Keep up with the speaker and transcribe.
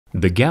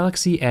The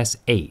Galaxy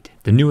S8,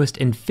 the newest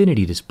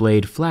infinity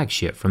displayed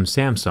flagship from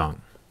Samsung.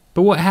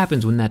 But what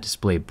happens when that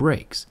display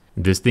breaks?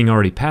 This thing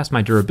already passed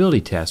my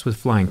durability test with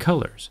flying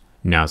colors.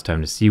 Now it's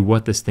time to see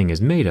what this thing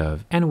is made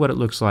of and what it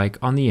looks like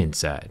on the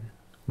inside.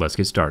 Let's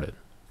get started.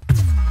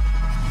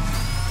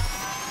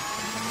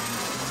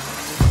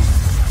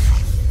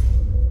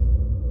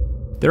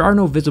 There are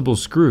no visible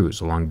screws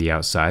along the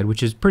outside,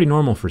 which is pretty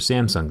normal for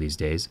Samsung these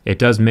days. It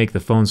does make the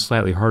phone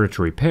slightly harder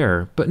to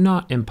repair, but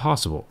not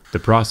impossible. The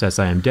process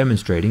I am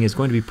demonstrating is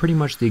going to be pretty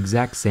much the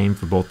exact same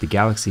for both the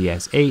Galaxy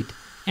S8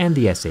 and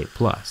the S8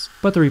 Plus,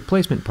 but the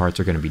replacement parts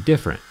are going to be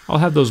different. I'll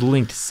have those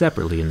linked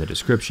separately in the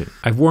description.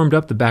 I've warmed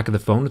up the back of the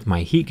phone with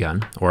my heat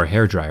gun, or a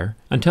hairdryer,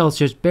 until it's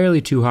just barely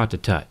too hot to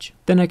touch.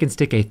 Then I can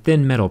stick a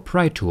thin metal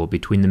pry tool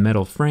between the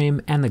metal frame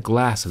and the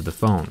glass of the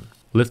phone.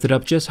 Lift it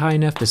up just high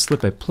enough to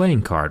slip a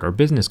playing card or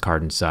business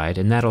card inside,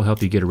 and that'll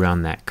help you get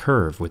around that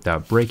curve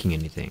without breaking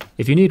anything.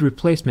 If you need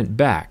replacement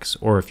backs,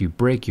 or if you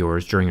break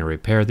yours during a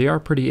repair, they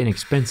are pretty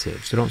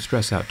inexpensive, so don't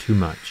stress out too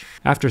much.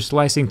 After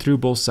slicing through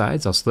both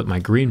sides, I'll slip my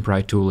green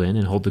pry tool in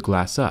and hold the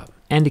glass up,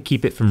 and to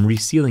keep it from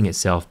resealing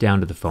itself down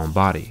to the phone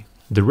body.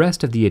 The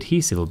rest of the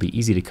adhesive will be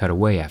easy to cut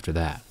away after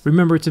that.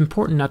 Remember, it's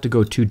important not to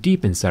go too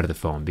deep inside of the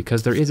phone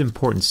because there is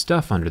important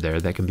stuff under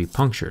there that can be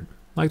punctured,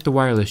 like the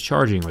wireless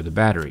charging or the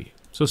battery.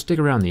 So stick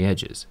around the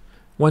edges.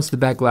 Once the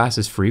back glass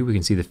is free, we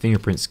can see the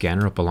fingerprint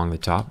scanner up along the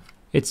top.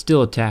 It's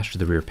still attached to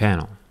the rear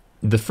panel.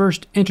 The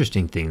first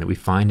interesting thing that we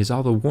find is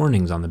all the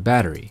warnings on the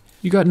battery.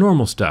 You got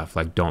normal stuff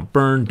like don't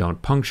burn,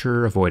 don't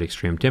puncture, avoid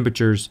extreme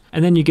temperatures,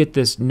 and then you get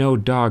this no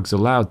dogs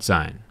allowed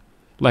sign.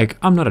 Like,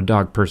 I'm not a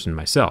dog person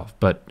myself,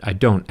 but I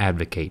don't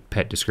advocate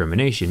pet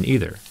discrimination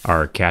either.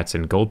 Are cats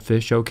and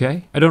goldfish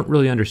okay? I don't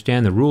really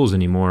understand the rules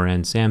anymore,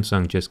 and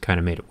Samsung just kind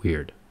of made it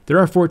weird. There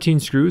are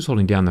 14 screws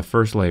holding down the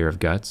first layer of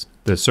guts.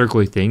 The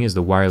circly thing is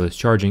the wireless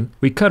charging.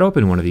 We cut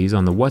open one of these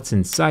on the What's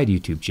Inside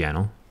YouTube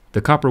channel.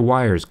 The copper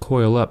wires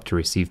coil up to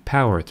receive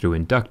power through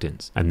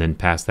inductance, and then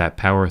pass that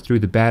power through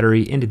the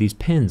battery into these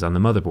pins on the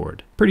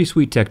motherboard. Pretty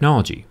sweet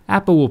technology.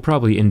 Apple will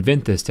probably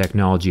invent this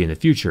technology in the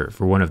future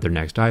for one of their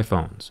next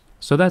iPhones.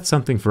 So that's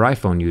something for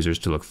iPhone users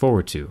to look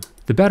forward to.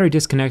 The battery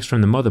disconnects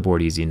from the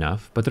motherboard easy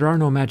enough, but there are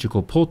no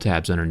magical pull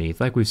tabs underneath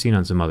like we've seen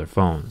on some other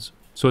phones.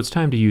 So it's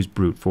time to use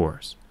brute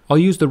force. I'll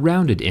use the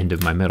rounded end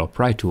of my metal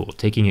pry tool,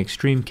 taking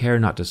extreme care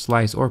not to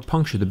slice or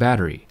puncture the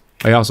battery.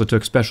 I also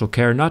took special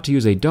care not to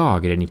use a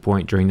dog at any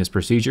point during this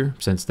procedure,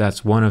 since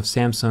that's one of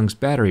Samsung's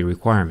battery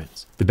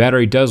requirements. The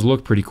battery does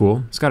look pretty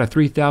cool. It's got a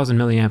 3000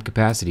 milliamp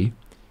capacity,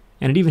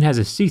 and it even has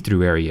a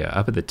see-through area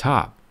up at the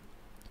top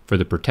for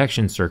the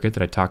protection circuit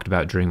that I talked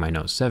about during my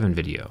Note 7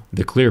 video.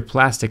 The clear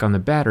plastic on the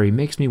battery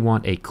makes me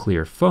want a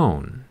clear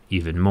phone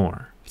even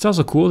more. It's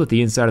also cool that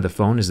the inside of the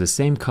phone is the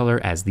same color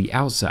as the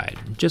outside,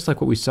 just like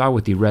what we saw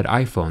with the red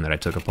iPhone that I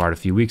took apart a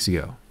few weeks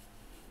ago.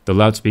 The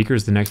loudspeaker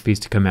is the next piece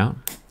to come out.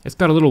 It's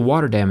got a little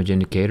water damage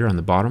indicator on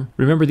the bottom.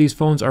 Remember, these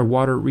phones are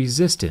water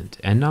resistant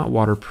and not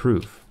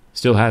waterproof.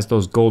 Still has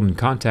those golden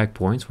contact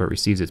points where it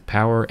receives its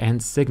power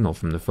and signal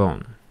from the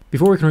phone.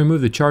 Before we can remove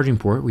the charging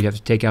port, we have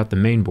to take out the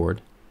main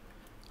board.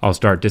 I'll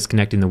start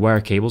disconnecting the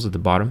wire cables at the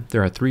bottom.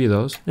 There are 3 of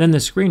those. Then the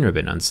screen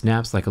ribbon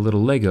unsnaps like a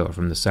little Lego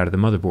from the side of the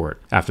motherboard.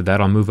 After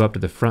that, I'll move up to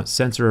the front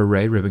sensor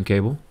array ribbon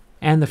cable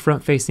and the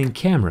front-facing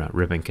camera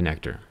ribbon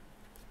connector.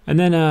 And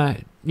then,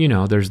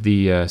 there's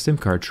the SIM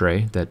card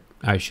tray that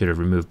I should have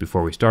removed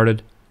before we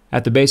started.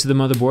 At the base of the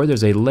motherboard,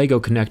 there's a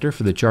Lego connector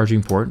for the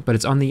charging port, but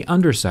it's on the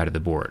underside of the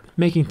board,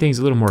 making things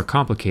a little more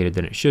complicated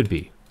than it should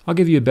be. I'll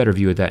give you a better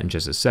view of that in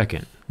just a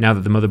second. Now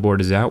that the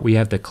motherboard is out, we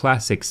have the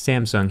classic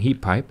Samsung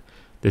heat pipe.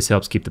 This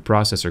helps keep the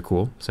processor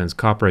cool, since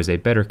copper is a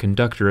better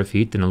conductor of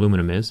heat than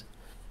aluminum is.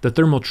 The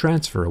thermal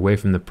transfer away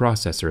from the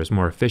processor is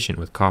more efficient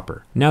with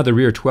copper. Now the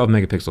rear 12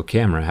 megapixel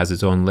camera has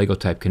its own Lego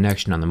type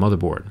connection on the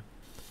motherboard.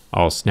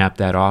 I'll snap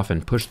that off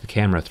and push the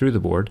camera through the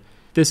board.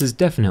 This is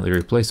definitely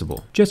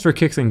replaceable. Just for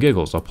kicks and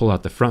giggles, I'll pull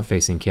out the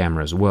front-facing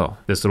camera as well.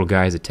 This little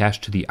guy is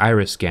attached to the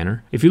iris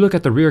scanner. If you look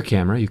at the rear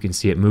camera, you can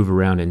see it move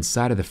around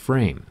inside of the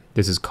frame.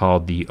 This is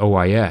called the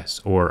OIS,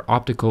 or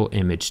Optical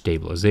Image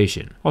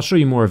Stabilization. I'll show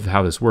you more of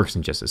how this works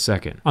in just a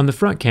second. On the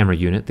front camera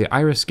unit, the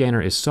iris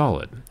scanner is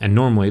solid, and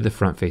normally the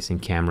front-facing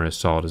camera is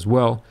solid as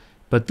well,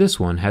 but this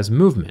one has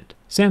movement.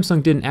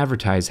 Samsung didn't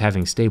advertise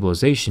having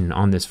stabilization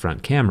on this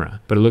front camera,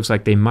 but it looks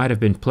like they might have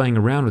been playing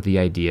around with the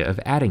idea of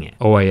adding it.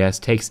 OIS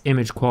takes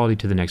image quality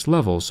to the next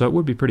level, so it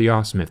would be pretty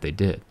awesome if they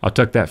did. I'll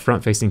tuck that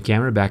front-facing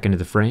camera back into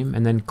the frame,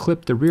 and then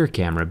clip the rear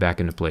camera back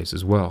into place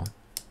as well.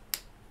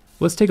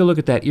 Let's take a look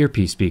at that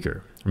earpiece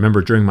speaker.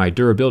 Remember, during my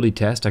durability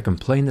test, I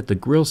complained that the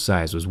grill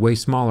size was way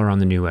smaller on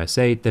the new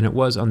S8 than it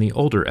was on the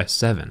older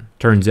S7.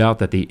 Turns out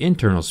that the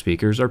internal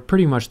speakers are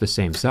pretty much the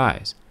same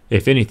size.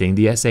 If anything,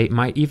 the S8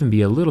 might even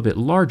be a little bit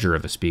larger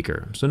of a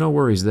speaker, so no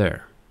worries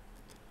there.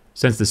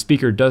 Since the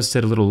speaker does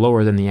sit a little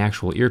lower than the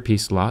actual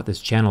earpiece slot,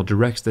 this channel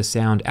directs the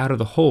sound out of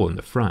the hole in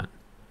the front.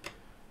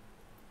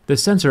 The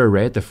sensor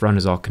array at the front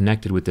is all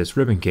connected with this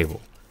ribbon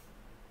cable.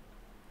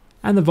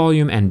 And the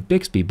volume and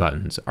Bixby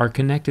buttons are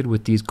connected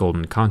with these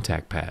golden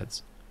contact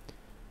pads.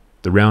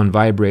 The round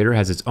vibrator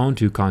has its own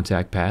 2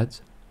 contact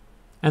pads,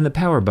 and the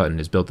power button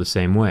is built the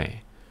same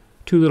way.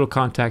 2 little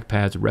contact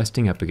pads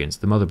resting up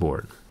against the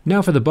motherboard.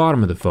 Now for the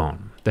bottom of the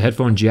phone. The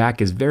headphone jack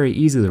is very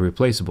easily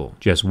replaceable,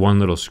 just 1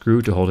 little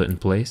screw to hold it in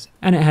place,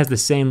 and it has the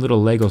same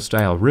little Lego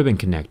style ribbon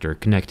connector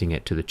connecting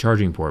it to the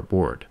charging port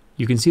board.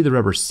 You can see the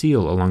rubber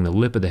seal along the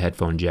lip of the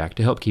headphone jack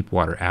to help keep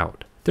water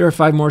out. There are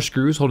 5 more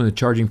screws holding the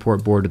charging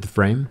port board to the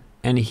frame,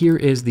 and here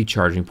is the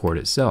charging port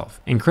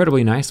itself.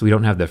 Incredibly nice, we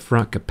don't have the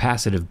front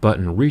capacitive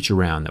button reach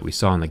around that we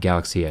saw in the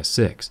Galaxy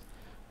S6.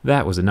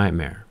 That was a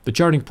nightmare. The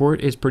charging port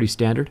is pretty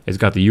standard. It's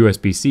got the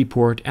USB-C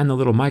port and the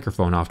little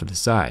microphone off to the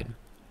side.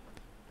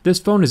 This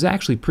phone is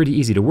actually pretty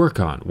easy to work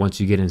on once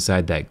you get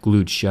inside that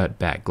glued shut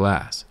back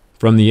glass.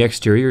 From the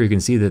exterior, you can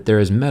see that there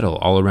is metal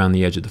all around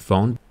the edge of the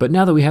phone, but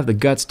now that we have the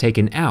guts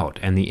taken out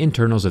and the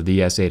internals of the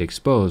S8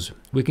 exposed,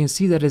 we can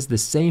see that it's the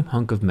same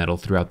hunk of metal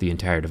throughout the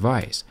entire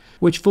device,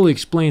 which fully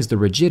explains the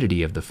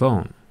rigidity of the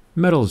phone.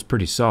 Metal is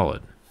pretty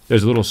solid.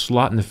 There's a little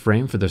slot in the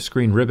frame for the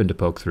screen ribbon to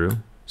poke through.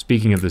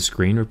 Speaking of the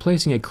screen,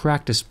 replacing a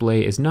cracked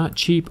display is not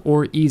cheap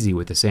or easy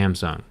with the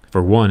Samsung.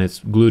 For 1, it's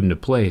glued into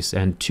place,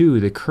 and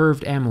 2, the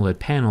curved AMOLED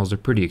panels are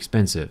pretty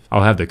expensive.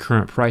 I'll have the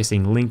current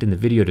pricing linked in the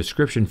video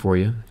description for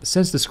you.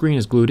 Since the screen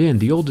is glued in,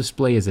 the old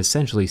display is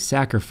essentially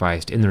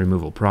sacrificed in the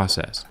removal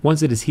process.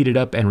 Once it is heated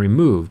up and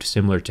removed,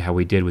 similar to how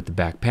we did with the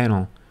back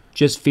panel,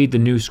 just feed the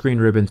new screen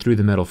ribbon through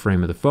the metal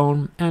frame of the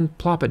phone and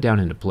plop it down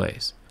into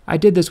place. I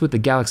did this with the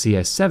Galaxy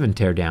S7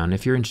 teardown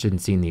if you're interested in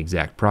seeing the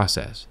exact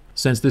process.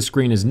 Since this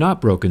screen is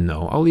not broken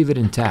though, I'll leave it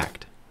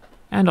intact.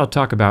 And I'll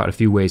talk about a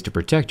few ways to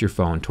protect your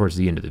phone towards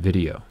the end of the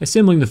video.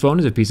 Assembling the phone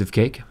is a piece of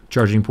cake.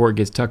 Charging port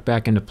gets tucked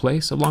back into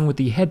place along with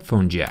the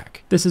headphone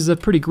jack. This is a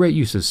pretty great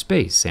use of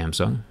space,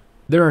 Samsung.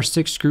 There are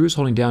 6 screws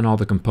holding down all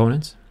the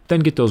components. Then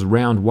get those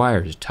round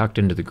wires tucked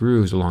into the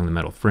grooves along the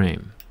metal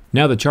frame.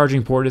 Now the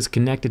charging port is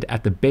connected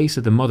at the base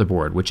of the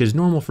motherboard, which is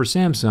normal for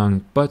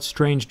Samsung, but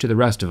strange to the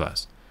rest of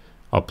us.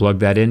 I'll plug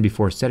that in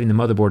before setting the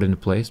motherboard into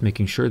place,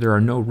 making sure there are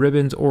no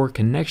ribbons or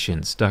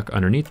connections stuck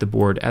underneath the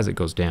board as it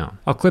goes down.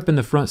 I'll clip in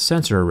the front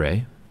sensor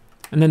array,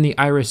 and then the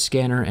iris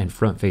scanner and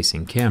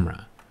front-facing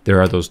camera. There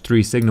are those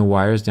 3 signal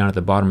wires down at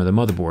the bottom of the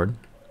motherboard.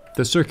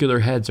 The circular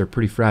heads are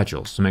pretty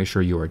fragile, so make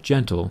sure you are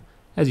gentle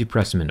as you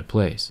press them into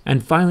place.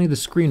 And finally, the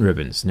screen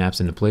ribbon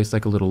snaps into place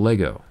like a little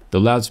Lego.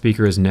 The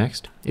loudspeaker is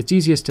next. It's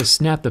easiest to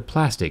snap the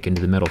plastic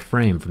into the metal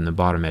frame from the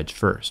bottom edge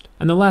first.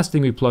 And the last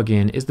thing we plug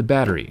in is the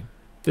battery.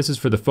 This is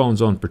for the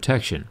phone's own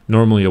protection.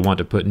 Normally you'll want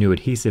to put new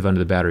adhesive under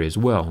the battery as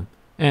well.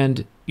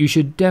 And you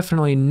should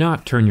definitely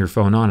not turn your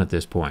phone on at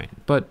this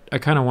point, but I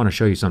kind of want to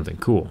show you something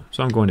cool,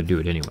 so I'm going to do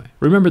it anyway.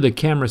 Remember the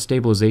camera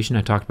stabilization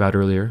I talked about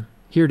earlier?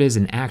 Here it is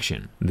in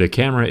action. The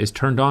camera is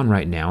turned on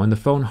right now and the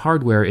phone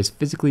hardware is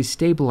physically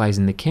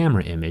stabilizing the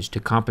camera image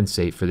to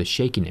compensate for the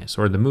shakiness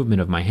or the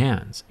movement of my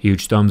hands.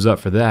 Huge thumbs up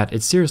for that.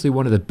 It's seriously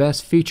one of the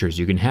best features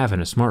you can have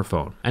in a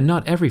smartphone, and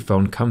not every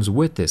phone comes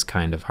with this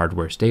kind of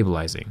hardware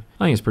stabilizing.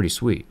 I think it's pretty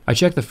sweet. I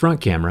checked the front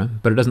camera,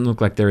 but it doesn't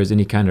look like there is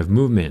any kind of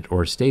movement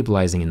or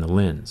stabilizing in the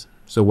lens.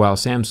 So while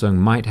Samsung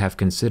might have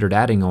considered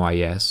adding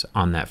OIS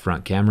on that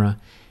front camera,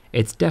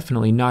 it's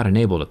definitely not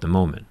enabled at the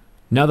moment.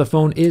 Now the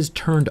phone is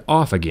turned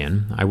off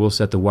again. I will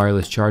set the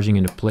wireless charging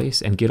into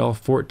place and get all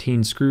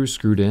 14 screws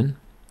screwed in.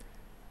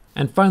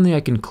 And finally I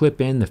can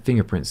clip in the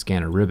fingerprint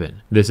scanner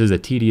ribbon. This is a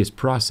tedious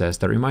process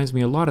that reminds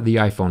me a lot of the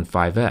iPhone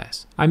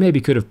 5S. I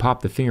maybe could have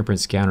popped the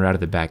fingerprint scanner out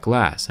of the back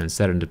glass and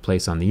set it into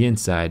place on the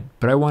inside,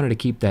 but I wanted to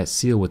keep that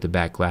seal with the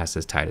back glass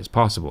as tight as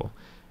possible,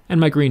 and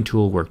my green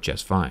tool worked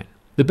just fine.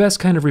 The best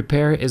kind of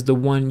repair is the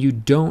one you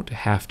don't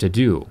have to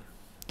do.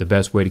 The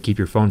best way to keep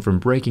your phone from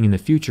breaking in the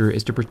future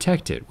is to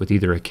protect it with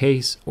either a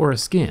case or a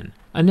skin.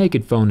 A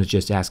naked phone is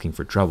just asking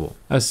for trouble.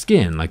 A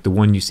skin, like the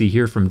one you see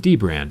here from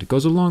Dbrand,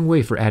 goes a long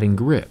way for adding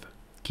grip,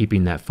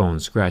 keeping that phone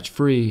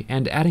scratch-free,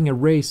 and adding a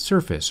raised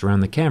surface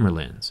around the camera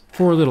lens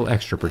for a little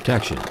extra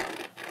protection.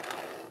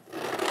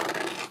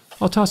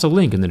 I'll toss a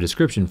link in the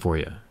description for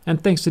you,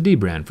 and thanks to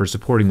Dbrand for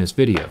supporting this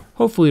video.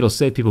 Hopefully it'll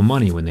save people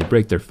money when they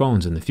break their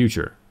phones in the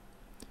future.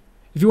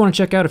 If you want to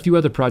check out a few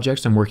other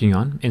projects I'm working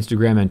on,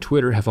 Instagram and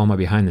Twitter have all my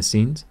behind the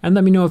scenes, and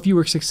let me know if you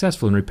were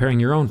successful in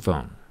repairing your own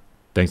phone.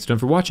 Thanks a ton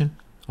for watching.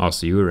 I'll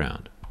see you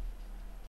around.